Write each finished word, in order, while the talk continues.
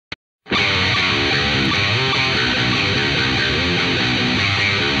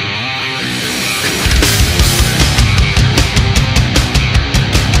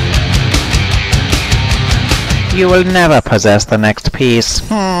You will never possess the next piece.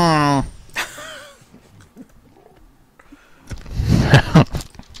 No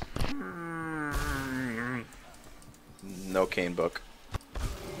cane book.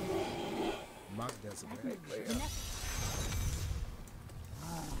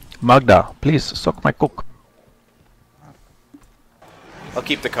 Magda, please suck my cock. I'll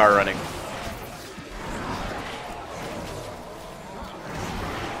keep the car running.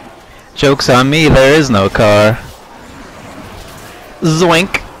 Joke's on me, there is no car.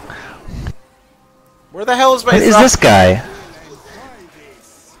 Zoink. Where the hell is my What is this guy?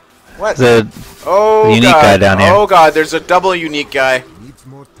 What? The unique guy down here. Oh god, there's a double unique guy.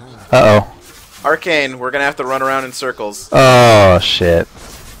 Uh-oh. Arcane, we're gonna have to run around in circles. Oh, shit.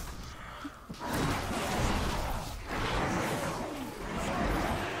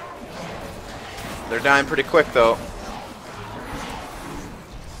 They're dying pretty quick, though.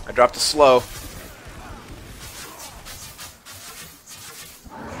 I dropped a slow.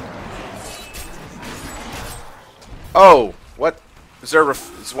 Oh, what? Is there?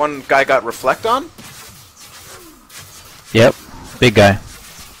 Is one guy got reflect on? Yep, big guy.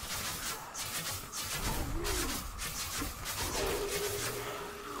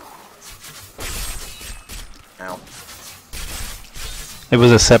 Ow. It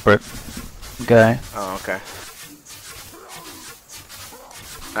was a separate guy. Oh, okay.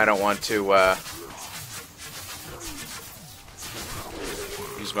 I don't want to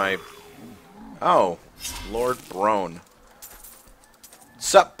use my... Oh, Lord Brone.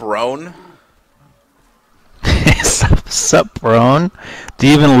 Sup, Brone? Sup, Brone? Do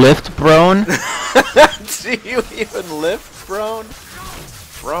you even lift, Brone? Do you even lift, Brone?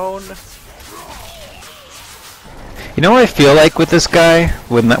 Brone? You know what I feel like with this guy?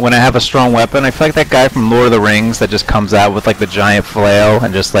 When I have a strong weapon? I feel like that guy from Lord of the Rings that just comes out with like the giant flail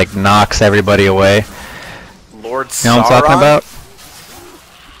and just like knocks everybody away. Lord Sauron? You know what I'm talking about?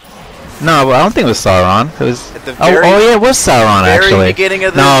 No, I don't think it was Sauron. It was... At the very, oh yeah, it was Sauron actually. Beginning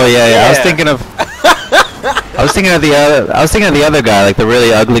of the... No, yeah. I was thinking of... I was thinking of the other guy, like the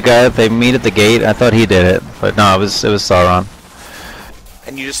really ugly guy that they meet at the gate. I thought he did it, but no, it was Sauron.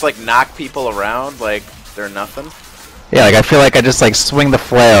 And you just like knock people around like they're nothing? Yeah, like I feel like I just like swing the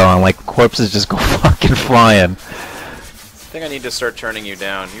flail and like corpses just go fucking flying. I think I need to start turning you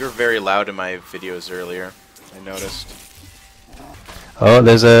down. You were very loud in my videos earlier. I noticed. Oh,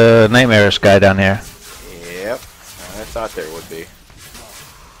 there's a nightmarish guy down here. Yep, I thought there would be.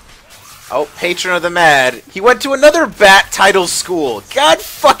 Oh, Patron of the Mad. He went to another bat title school. God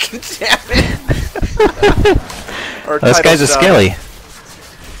fucking damn it. Or This guy's a skelly.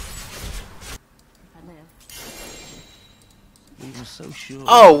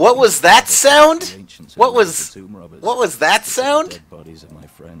 Oh, what was that sound? What was that sound? I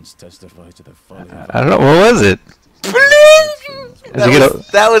don't know, what was it?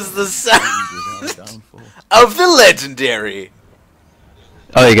 That was the sound of the legendary.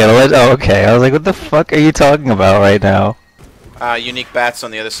 Oh, you got a oh, okay. I was like, what the fuck are you talking about right now? Unique bats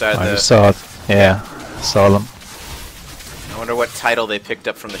on the other side of the... I saw it. Yeah, saw them. I wonder what title they picked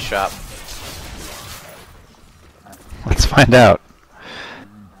up from the shop. Let's find out.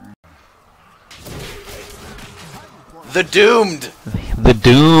 The Doomed! The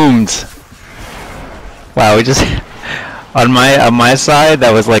Doomed! Wow, we just... On my side,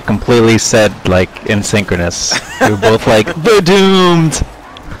 that was like completely said like in synchronous. We were both like, The Doomed!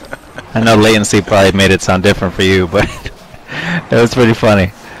 I know latency probably made it sound different for you, but it was pretty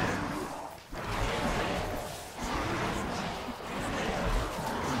funny.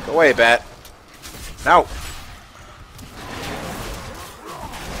 Go away, bat. No!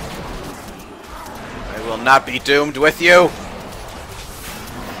 I will not be doomed with you!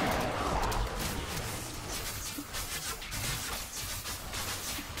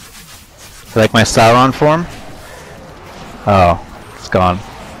 You like my Sauron form? Oh, it's gone.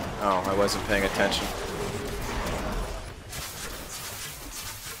 Oh, I wasn't paying attention.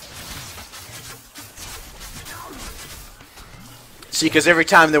 See, because every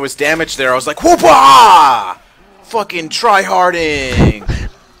time there was damage there, I was like, whoopah! Fucking try-harding!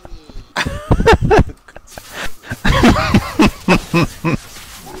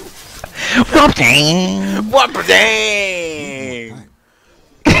 Whoop-dang! Whoop-dang!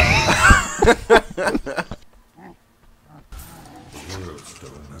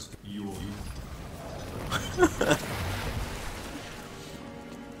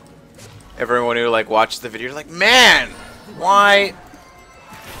 Everyone who like watched the video is like, man, why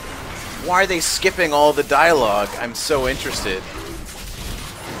are they skipping all the dialogue? I'm so interested.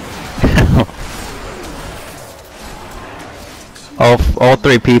 all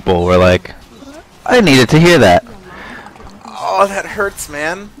three people were like, I needed to hear that. Oh, that hurts,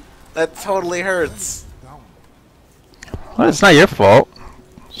 man. That totally hurts. Well, it's not your fault.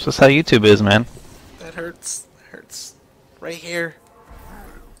 It's just how YouTube is, man. That hurts. Hurts. Right here.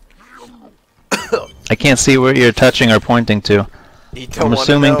 I can't see where you're touching or pointing to. You don't I'm wanna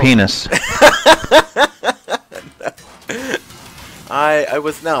assuming know. penis. I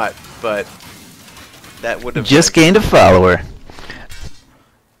was not, but that would have Just gained a follower.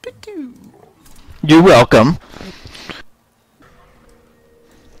 You're welcome.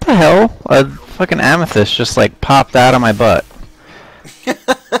 What the hell? A fucking amethyst just like popped out of my butt.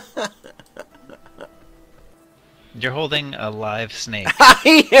 You're holding a live snake.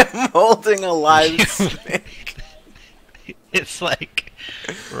 I am holding a live snake. It's like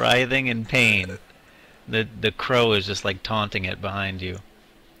writhing in pain. The crow is just like taunting it behind you.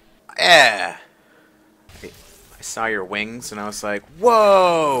 Yeah. I saw your wings and I was like,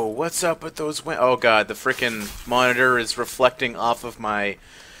 whoa, what's up with those wings? Oh god, the frickin' monitor is reflecting off of my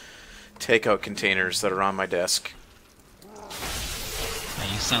takeout containers that are on my desk.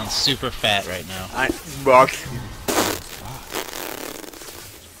 You sound super fat right now.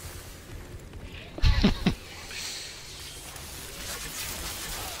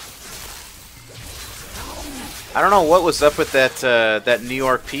 I don't know what was up with that that New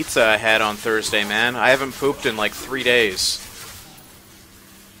York pizza I had on Thursday, man. I haven't pooped in like 3 days.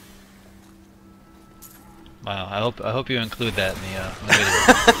 Wow, I hope you include that in the video.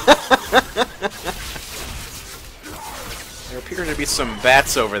 There appear to be some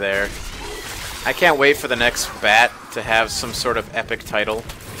bats over there. I can't wait for the next bat to have some sort of epic title.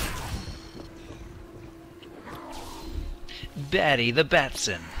 Batty the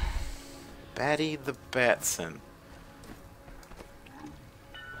Batson. Batty the Batson.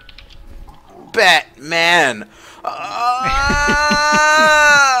 Batman! I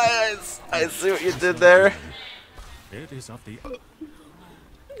see what you did there. It is of the...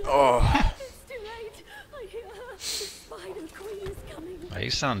 Oh. Wow,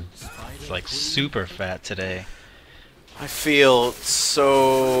 you sound like super fat today. I feel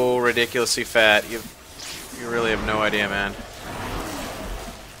so ridiculously fat. You really have no idea, man.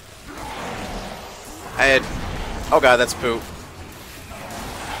 I had... Oh god, that's poop.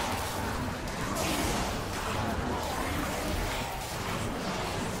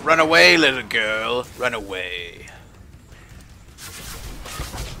 Run away, little girl. Run away.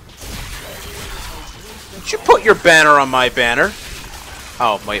 Did you put your banner on my banner?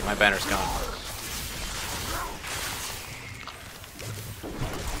 Oh, wait, my banner's gone.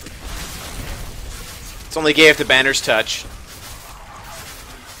 It's only gay if the banners touch.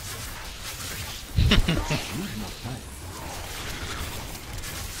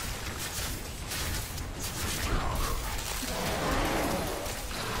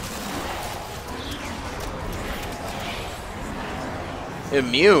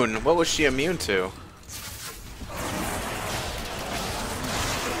 Immune? What was she immune to?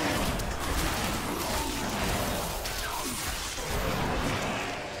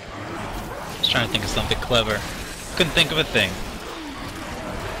 Just trying to think of something clever. Couldn't think of a thing.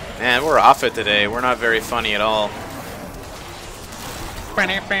 Man, we're off it today. We're not very funny at all.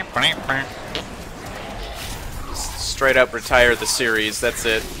 Straight up retire the series. That's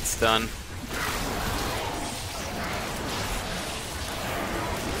it. It's done.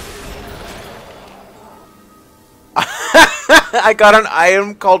 I got an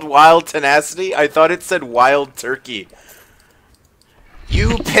item called Wild Tenacity. I thought it said Wild Turkey.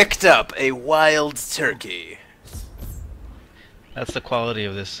 You picked up a wild turkey. That's the quality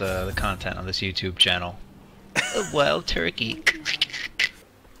of this the content on this YouTube channel. A wild turkey.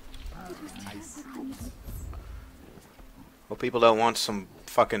 Well, people don't want some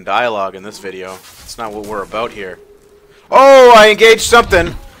fucking dialogue in this video. It's not what we're about here. Oh, I engaged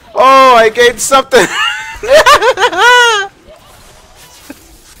something. Oh, I engaged something.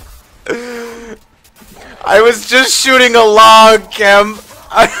 I was just shooting a log, Kem.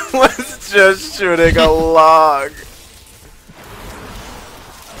 I was just shooting a log.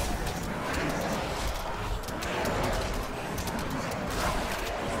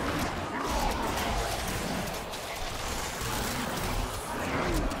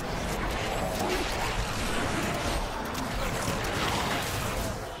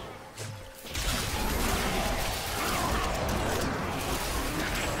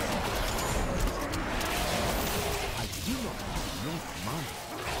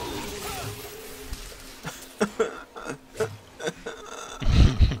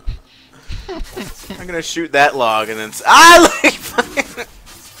 I'm gonna shoot that log and then like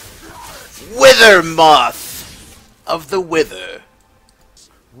Wither Moth of the Wither.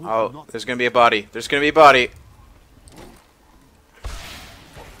 Oh, there's gonna be a body. There's gonna be a body.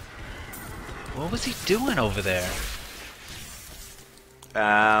 What was he doing over there?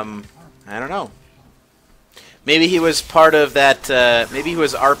 I don't know. Maybe he was part of that. Maybe he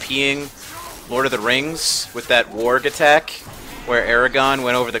was RPing Lord of the Rings with that warg attack where Aragorn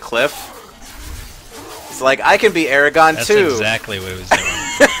went over the cliff. It's like, I can be Aragorn too. That's exactly what he was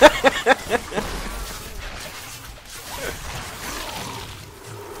doing.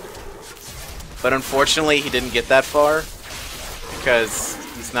 But unfortunately, he didn't get that far because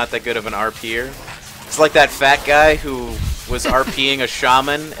he's not that good of an RPer. It's like that fat guy who was RPing a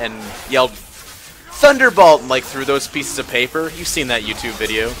shaman and yelled Thunderbolt and like threw those pieces of paper. You've seen that YouTube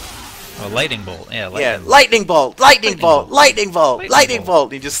video. Oh, lightning bolt. Yeah, Lightning bolt, lightning bolt, lightning bolt, Lightning lightning bolt.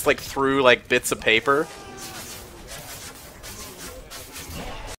 bolt. He just like threw like bits of paper.